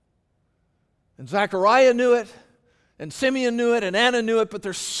 And Zechariah knew it, and Simeon knew it, and Anna knew it, but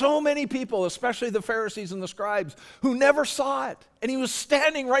there's so many people, especially the Pharisees and the scribes, who never saw it, and he was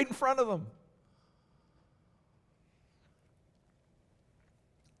standing right in front of them.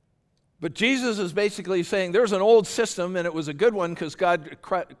 But Jesus is basically saying there's an old system, and it was a good one because God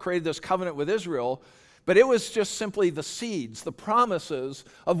created this covenant with Israel, but it was just simply the seeds, the promises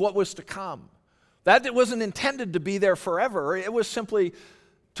of what was to come. That wasn't intended to be there forever. It was simply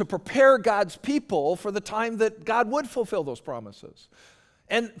to prepare God's people for the time that God would fulfill those promises.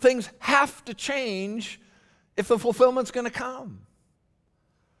 And things have to change if the fulfillment's going to come.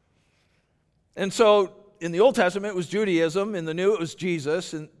 And so in the Old Testament, it was Judaism. In the New, it was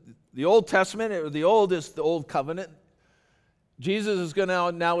Jesus. In the Old Testament, the Old is the Old Covenant. Jesus is going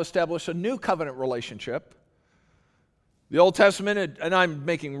to now establish a new covenant relationship. The Old Testament, and I'm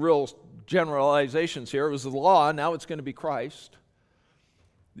making real generalizations here, it was the law, now it's going to be Christ.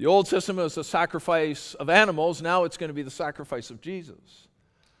 The Old Testament was the sacrifice of animals, now it's going to be the sacrifice of Jesus.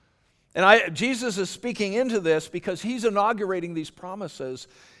 And Jesus is speaking into this because he's inaugurating these promises,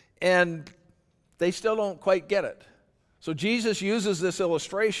 and they still don't quite get it. So Jesus uses this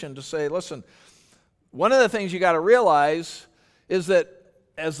illustration to say, listen, one of the things you got to realize is that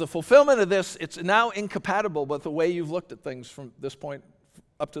as the fulfillment of this, it's now incompatible with the way you've looked at things from this point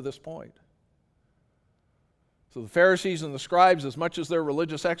up to this point. So the Pharisees and the scribes, as much as they're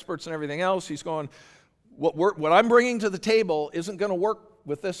religious experts and everything else, he's going, what I'm bringing to the table isn't going to work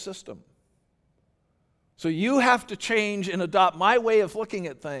with this system. So you have to change and adopt my way of looking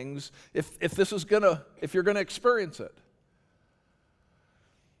at things if you're going to experience it.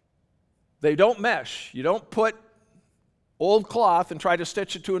 They don't mesh. You don't put old cloth and try to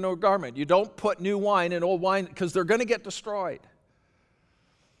stitch it to an old garment. You don't put new wine in old wine because they're going to get destroyed.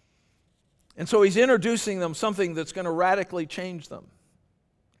 And so he's introducing them something that's going to radically change them.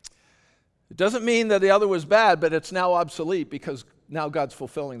 It doesn't mean that the other was bad, but it's now obsolete because now God's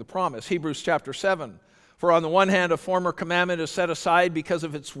fulfilling the promise. Hebrews chapter 7. For on the one hand, a former commandment is set aside because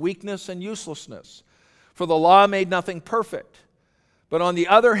of its weakness and uselessness. For the law made nothing perfect. But on the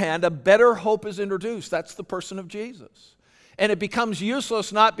other hand, a better hope is introduced. That's the person of Jesus. And it becomes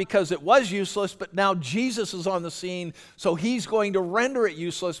useless not because it was useless, but now Jesus is on the scene, so he's going to render it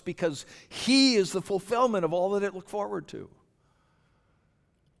useless because he is the fulfillment of all that it looked forward to.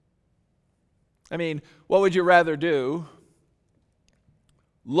 I mean, what would you rather do?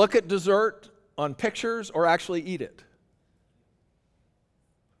 Look at dessert on pictures or actually eat it?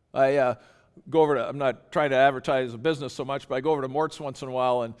 I go over to, I'm not trying to advertise a business so much, but I go over to Mort's once in a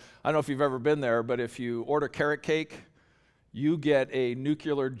while, and I don't know if you've ever been there, but if you order carrot cake, you get a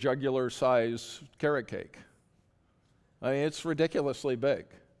nuclear jugular size carrot cake. I mean, it's ridiculously big.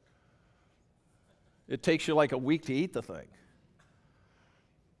 It takes you like a week to eat the thing.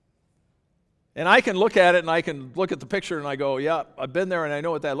 And I can look at it and I can look at the picture and I go, yeah, I've been there and I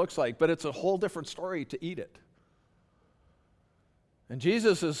know what that looks like, but it's a whole different story to eat it. And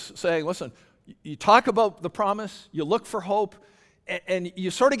Jesus is saying, listen, you talk about the promise, you look for hope, and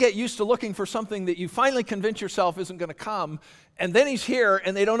you sort of get used to looking for something that you finally convince yourself isn't going to come, and then he's here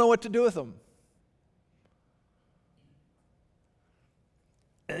and they don't know what to do with him.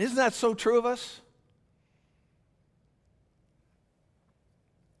 And isn't that so true of us?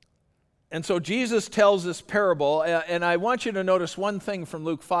 And so Jesus tells this parable, and I want you to notice one thing from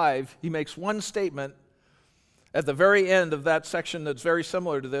Luke 5. He makes one statement at the very end of that section that's very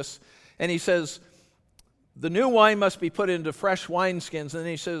similar to this, and he says, the new wine must be put into fresh wineskins, and then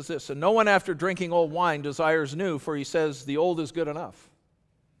he says this, and no one after drinking old wine desires new, for he says the old is good enough.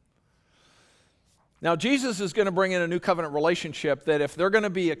 Now, Jesus is going to bring in a new covenant relationship that if they're going to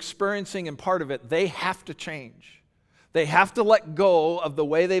be experiencing and part of it, they have to change. They have to let go of the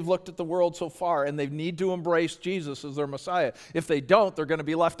way they've looked at the world so far, and they need to embrace Jesus as their Messiah. If they don't, they're going to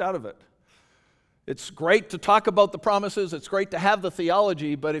be left out of it. It's great to talk about the promises, it's great to have the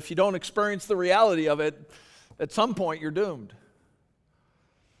theology, but if you don't experience the reality of it, at some point you're doomed.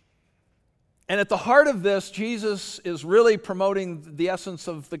 And at the heart of this, Jesus is really promoting the essence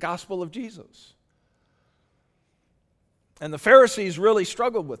of the gospel of Jesus. And the Pharisees really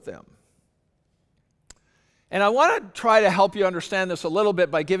struggled with them. And I want to try to help you understand this a little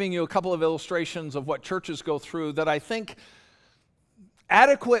bit by giving you a couple of illustrations of what churches go through that I think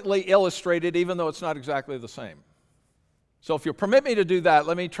adequately illustrated, even though it's not exactly the same. So if you'll permit me to do that,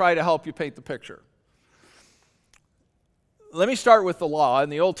 let me try to help you paint the picture. Let me start with the law. In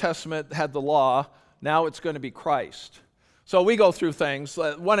the Old Testament had the law, now it's going to be Christ. So we go through things.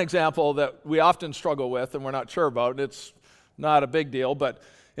 One example that we often struggle with and we're not sure about, it's not a big deal, but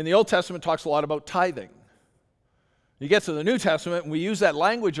in the Old Testament it talks a lot about tithing. You get to the New Testament, and we use that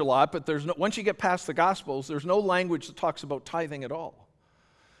language a lot, but once you get past the Gospels, there's no language that talks about tithing at all.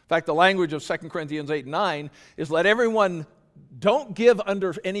 In fact, the language of 2 Corinthians 8 and 9 is let everyone don't give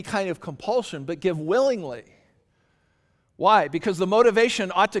under any kind of compulsion, but give willingly. Why? Because the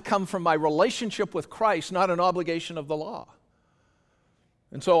motivation ought to come from my relationship with Christ, not an obligation of the law.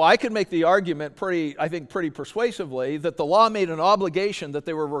 And so I could make the argument pretty persuasively that the law made an obligation that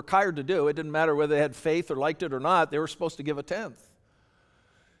they were required to do. It didn't matter whether they had faith or liked it or not. They were supposed to give a tenth.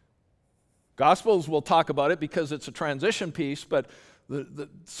 Gospels will talk about it because it's a transition piece, but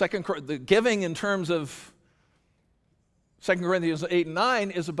the giving in terms of 2 Corinthians 8 and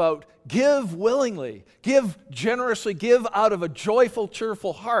 9 is about give willingly, give generously, give out of a joyful,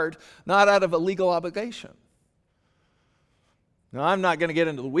 cheerful heart, not out of a legal obligation. Now, I'm not going to get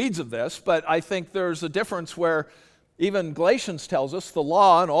into the weeds of this, but I think there's a difference where even Galatians tells us the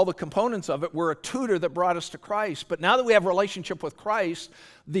law and all the components of it were a tutor that brought us to Christ. But now that we have a relationship with Christ,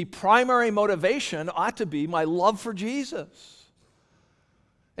 the primary motivation ought to be my love for Jesus.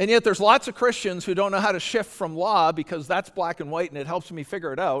 And yet there's lots of Christians who don't know how to shift from law because that's black and white and it helps me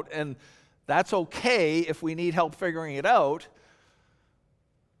figure it out. And that's okay if we need help figuring it out.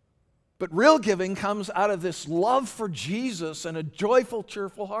 But real giving comes out of this love for Jesus and a joyful,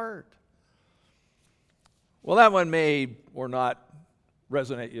 cheerful heart. Well, that one may or not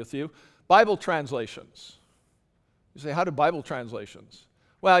resonate with you. Bible translations. You say, how do Bible translations?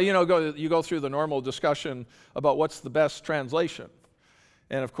 Well, you go through the normal discussion about what's the best translation.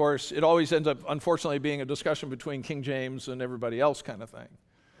 And of course, it always ends up, unfortunately, being a discussion between King James and everybody else kind of thing.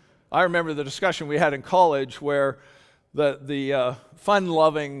 I remember the discussion we had in college where the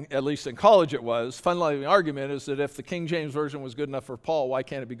fun-loving, at least in college it was, fun-loving argument is that if the King James Version was good enough for Paul, why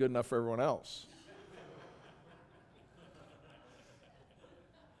can't it be good enough for everyone else?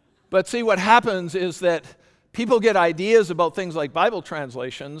 But see, what happens is that people get ideas about things like Bible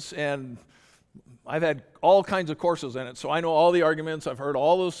translations, and I've had all kinds of courses in it, so I know all the arguments. I've heard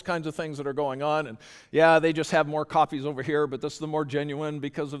all those kinds of things that are going on, and yeah, they just have more copies over here, but this is the more genuine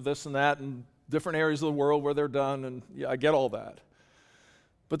because of this and that, and different areas of the world where they're done, and yeah, I get all that.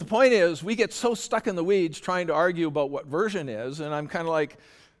 But the point is, we get so stuck in the weeds trying to argue about what version is, and I'm kind of like,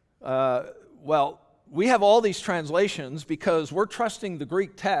 well, we have all these translations because we're trusting the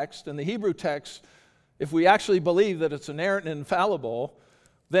Greek text and the Hebrew text. If we actually believe that it's inerrant and infallible,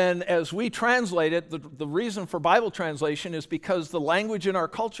 then as we translate it, the reason for Bible translation is because the language in our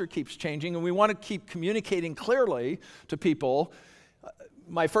culture keeps changing, and we want to keep communicating clearly to people.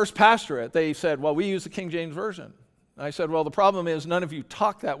 My first pastorate, they said, well, we use the King James Version. I said, well, the problem is none of you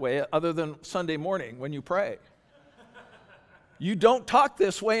talk that way other than Sunday morning when you pray. You don't talk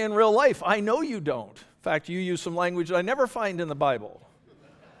this way in real life. I know you don't. In fact, you use some language that I never find in the Bible.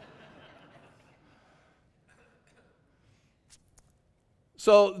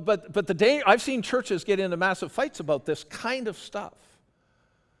 So, but I've seen churches get into massive fights about this kind of stuff.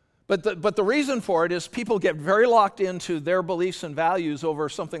 But the reason for it is people get very locked into their beliefs and values over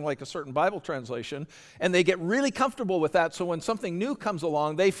something like a certain Bible translation, and they get really comfortable with that, so when something new comes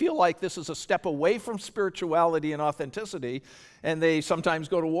along, they feel like this is a step away from spirituality and authenticity, and they sometimes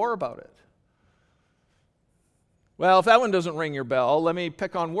go to war about it. Well, if that one doesn't ring your bell, let me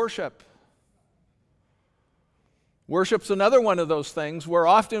pick on worship. Worship's another one of those things where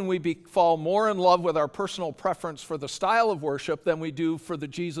often we fall more in love with our personal preference for the style of worship than we do for the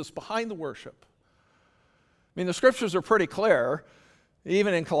Jesus behind the worship. I mean, the scriptures are pretty clear,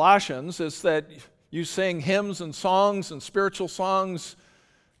 even in Colossians, is that you sing hymns and songs and spiritual songs.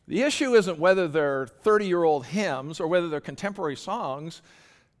 The issue isn't whether they're 30-year-old hymns or whether they're contemporary songs.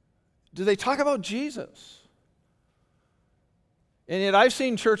 Do they talk about Jesus? And yet I've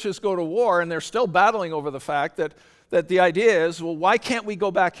seen churches go to war, and they're still battling over the fact that the idea is, well, why can't we go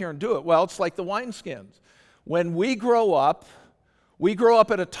back here and do it? Well, it's like the wineskins. When we grow up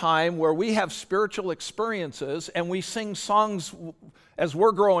at a time where we have spiritual experiences, and we sing songs as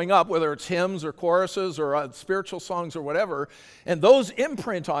we're growing up, whether it's hymns or choruses or spiritual songs or whatever, and those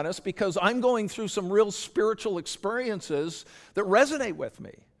imprint on us because I'm going through some real spiritual experiences that resonate with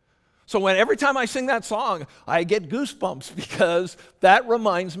me. So every time I sing that song, I get goosebumps because that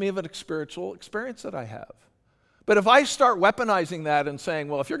reminds me of a spiritual experience that I have. But if I start weaponizing that and saying,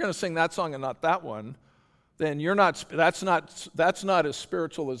 well, if you're going to sing that song and not that one, then that's not as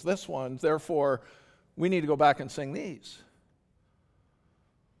spiritual as this one. Therefore, we need to go back and sing these.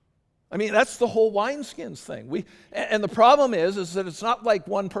 I mean, that's the whole wineskins thing. And the problem is that it's not like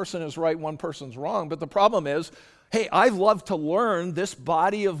one person is right, one person's wrong, but the problem is, hey, I love to learn this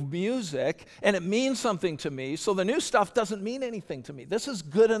body of music, and it means something to me, so the new stuff doesn't mean anything to me. This is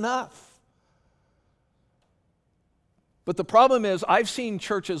good enough. But the problem is, I've seen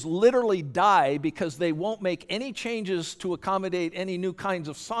churches literally die because they won't make any changes to accommodate any new kinds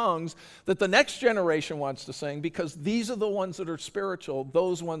of songs that the next generation wants to sing, because these are the ones that are spiritual,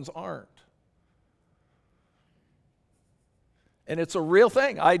 those ones aren't. And it's a real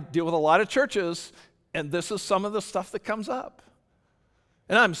thing. I deal with a lot of churches, and this is some of the stuff that comes up.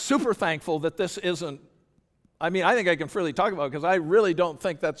 And I'm super thankful that this isn't, I think I can freely talk about it because I really don't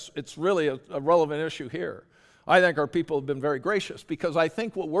think it's really a relevant issue here. I think our people have been very gracious, because I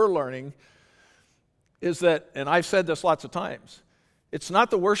think what we're learning is that, and I've said this lots of times, it's not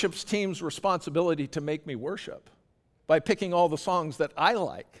the worship team's responsibility to make me worship by picking all the songs that I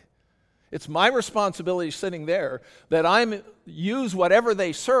like. It's my responsibility sitting there that I use whatever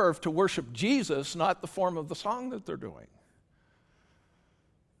they serve to worship Jesus, not the form of the song that they're doing.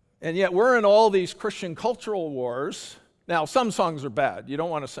 And yet we're in all these Christian cultural wars. Now, some songs are bad. You don't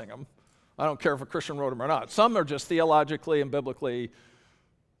want to sing them. I don't care if a Christian wrote them or not. Some are just theologically and biblically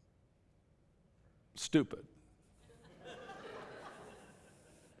stupid.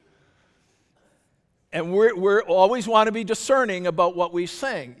 And we always want to be discerning about what we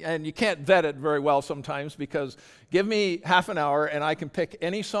sing. And you can't vet it very well sometimes, because give me half an hour and I can pick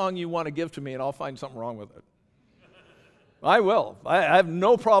any song you want to give to me and I'll find something wrong with it. I will. I have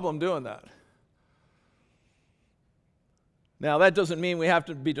no problem doing that. Now, that doesn't mean we have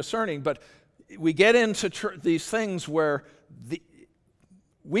to be discerning, but we get into these things where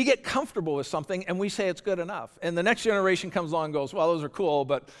we get comfortable with something and we say it's good enough. And the next generation comes along and goes, well, those are cool,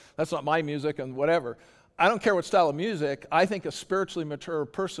 but that's not my music and whatever. I don't care what style of music. I think a spiritually mature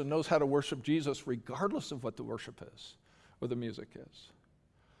person knows how to worship Jesus regardless of what the worship is or the music is.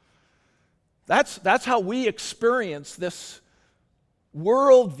 That's how we experience this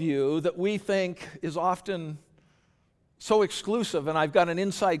worldview that we think is often so exclusive, and I've got an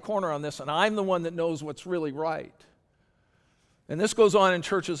inside corner on this, and I'm the one that knows what's really right. And this goes on in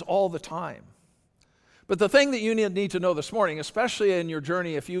churches all the time. But the thing that you need to know this morning, especially in your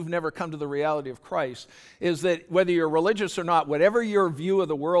journey if you've never come to the reality of Christ, is that whether you're religious or not, whatever your view of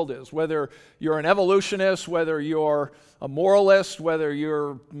the world is, whether you're an evolutionist, whether you're a moralist, whether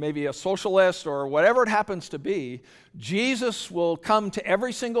you're maybe a socialist, or whatever it happens to be, Jesus will come to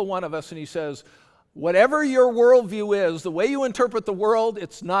every single one of us and he says, whatever your worldview is, the way you interpret the world,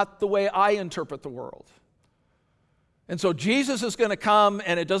 it's not the way I interpret the world. And so Jesus is going to come,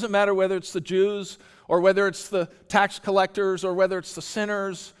 and it doesn't matter whether it's the Jews or whether it's the tax collectors or whether it's the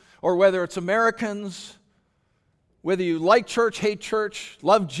sinners or whether it's Americans, whether you like church, hate church,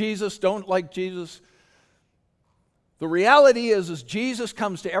 love Jesus, don't like Jesus. The reality is Jesus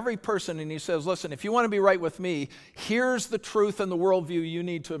comes to every person and he says, listen, if you want to be right with me, here's the truth and the worldview you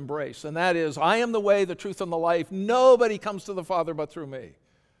need to embrace. And that is, I am the way, the truth, and the life. Nobody comes to the Father but through me.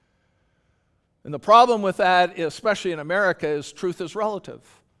 And the problem with that, especially in America, is truth is relative.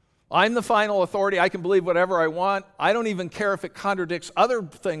 I'm the final authority. I can believe whatever I want. I don't even care if it contradicts other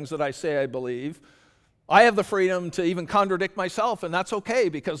things that I say I believe. I have the freedom to even contradict myself, and that's okay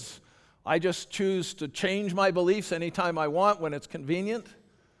because I just choose to change my beliefs anytime I want when it's convenient.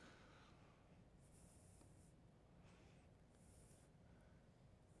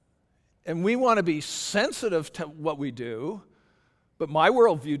 And we want to be sensitive to what we do, but my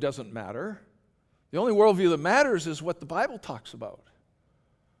worldview doesn't matter. The only worldview that matters is what the Bible talks about.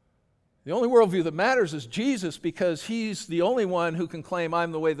 The only worldview that matters is Jesus, because he's the only one who can claim,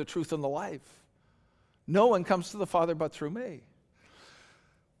 I'm the way, the truth, and the life. No one comes to the Father but through me.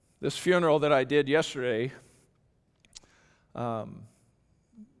 This funeral that I did yesterday,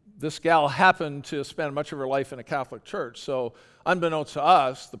 this gal happened to spend much of her life in a Catholic church. So unbeknownst to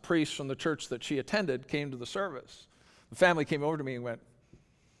us, the priest from the church that she attended came to the service. The family came over to me and went,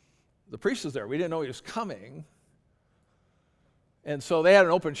 the priest is there. We didn't know he was coming. And so they had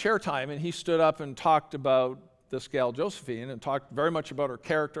an open share time, and he stood up and talked about this gal Josephine and talked very much about her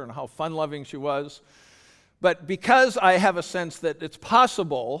character and how fun-loving she was. But because I have a sense that it's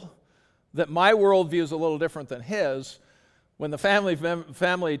possible that my worldview is a little different than his, when the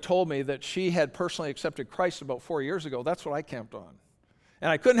family told me that she had personally accepted Christ about 4 years ago, that's what I camped on. And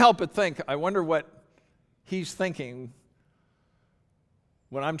I couldn't help but think, I wonder what he's thinking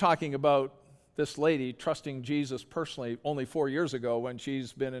when I'm talking about this lady trusting Jesus personally only 4 years ago when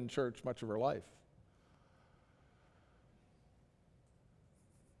she's been in church much of her life.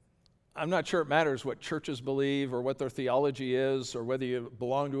 I'm not sure it matters what churches believe or what their theology is or whether you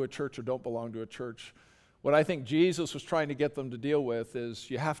belong to a church or don't belong to a church. What I think Jesus was trying to get them to deal with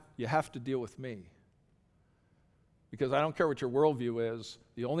is you have to deal with me. Because I don't care what your worldview is,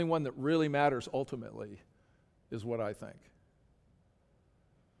 the only one that really matters ultimately is what I think.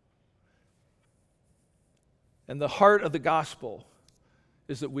 And the heart of the gospel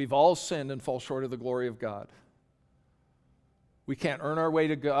is that we've all sinned and fall short of the glory of God. We can't earn our way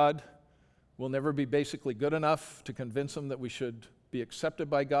to God. We'll never be basically good enough to convince him that we should be accepted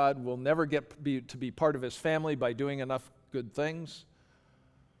by God. We'll never get to be part of his family by doing enough good things.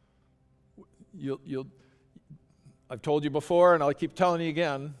 I've told you before, and I'll keep telling you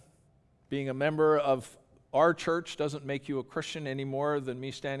again, being a member of our church doesn't make you a Christian any more than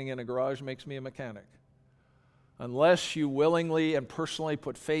me standing in a garage makes me a mechanic. Unless you willingly and personally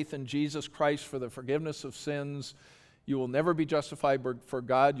put faith in Jesus Christ for the forgiveness of sins, you will never be justified for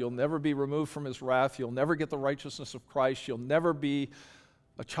God. You'll never be removed from his wrath. You'll never get the righteousness of Christ. You'll never be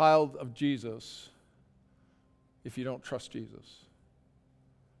a child of Jesus if you don't trust Jesus.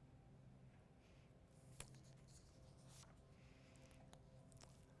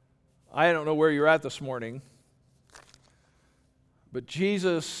 I don't know where you're at this morning, but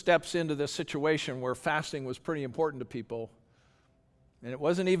Jesus steps into this situation where fasting was pretty important to people. And it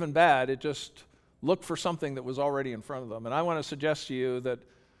wasn't even bad. It just looked for something that was already in front of them. And I want to suggest to you that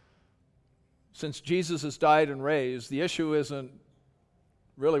since Jesus has died and raised, the issue isn't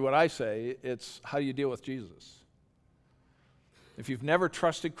really what I say, it's how you deal with Jesus. If you've never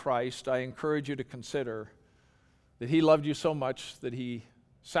trusted Christ, I encourage you to consider that he loved you so much that he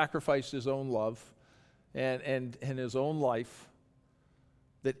sacrificed his own love and his own life,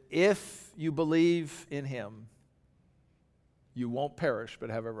 that if you believe in him, you won't perish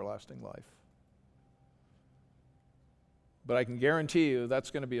but have everlasting life. But I can guarantee you that's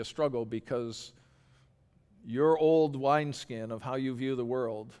going to be a struggle, because your old wineskin of how you view the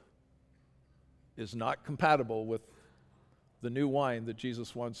world is not compatible with the new wine that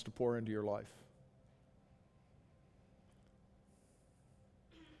Jesus wants to pour into your life.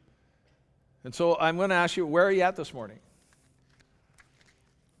 And so I'm going to ask you, where are you at this morning?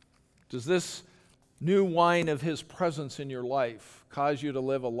 Does this new wine of his presence in your life cause you to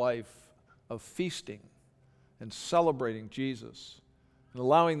live a life of feasting and celebrating Jesus and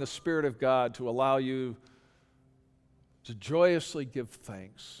allowing the Spirit of God to allow you to joyously give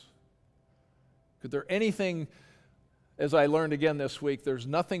thanks? Could there anything, as I learned again this week, there's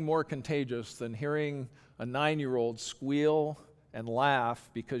nothing more contagious than hearing a 9-year-old squeal and laugh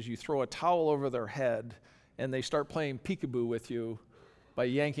because you throw a towel over their head and they start playing peekaboo with you by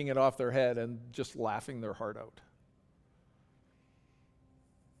yanking it off their head and just laughing their heart out.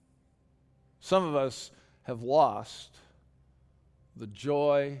 Some of us have lost the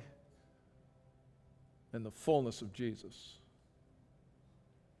joy and the fullness of Jesus.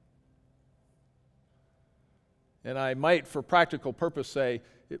 And I might, for practical purpose, say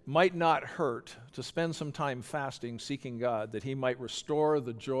it might not hurt to spend some time fasting, seeking God, that he might restore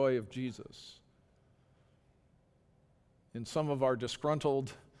the joy of Jesus in some of our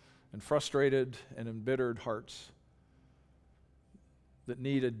disgruntled and frustrated and embittered hearts that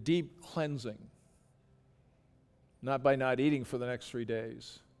need a deep cleansing, not by not eating for the next 3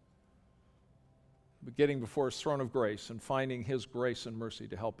 days, but getting before His throne of grace and finding His grace and mercy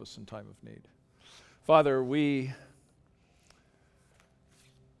to help us in time of need. Father, we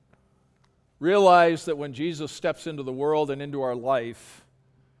realize that when Jesus steps into the world and into our life,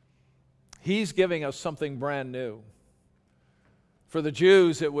 He's giving us something brand new. For the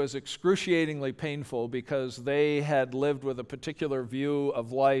Jews, it was excruciatingly painful because they had lived with a particular view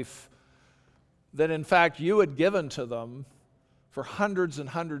of life that, in fact, you had given to them for hundreds and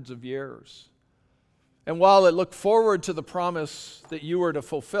hundreds of years. And while it looked forward to the promise that you were to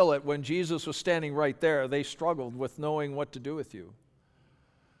fulfill it, when Jesus was standing right there, they struggled with knowing what to do with you.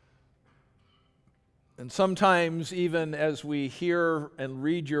 And sometimes, even as we hear and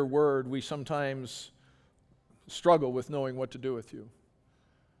read your word, we sometimes struggle with knowing what to do with you.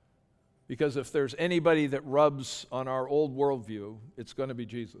 Because if there's anybody that rubs on our old worldview, it's going to be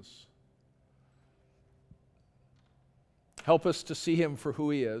Jesus. Help us to see Him for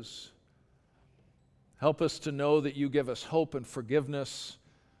who He is. Help us to know that you give us hope and forgiveness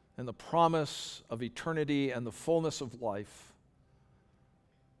and the promise of eternity and the fullness of life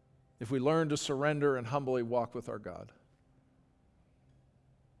if we learn to surrender and humbly walk with our God.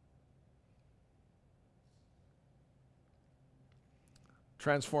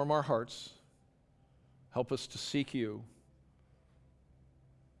 Transform our hearts. Help us to seek you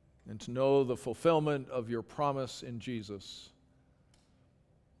and to know the fulfillment of your promise in Jesus,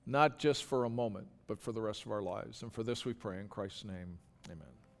 not just for a moment, but for the rest of our lives. And for this we pray in Christ's name,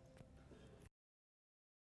 amen.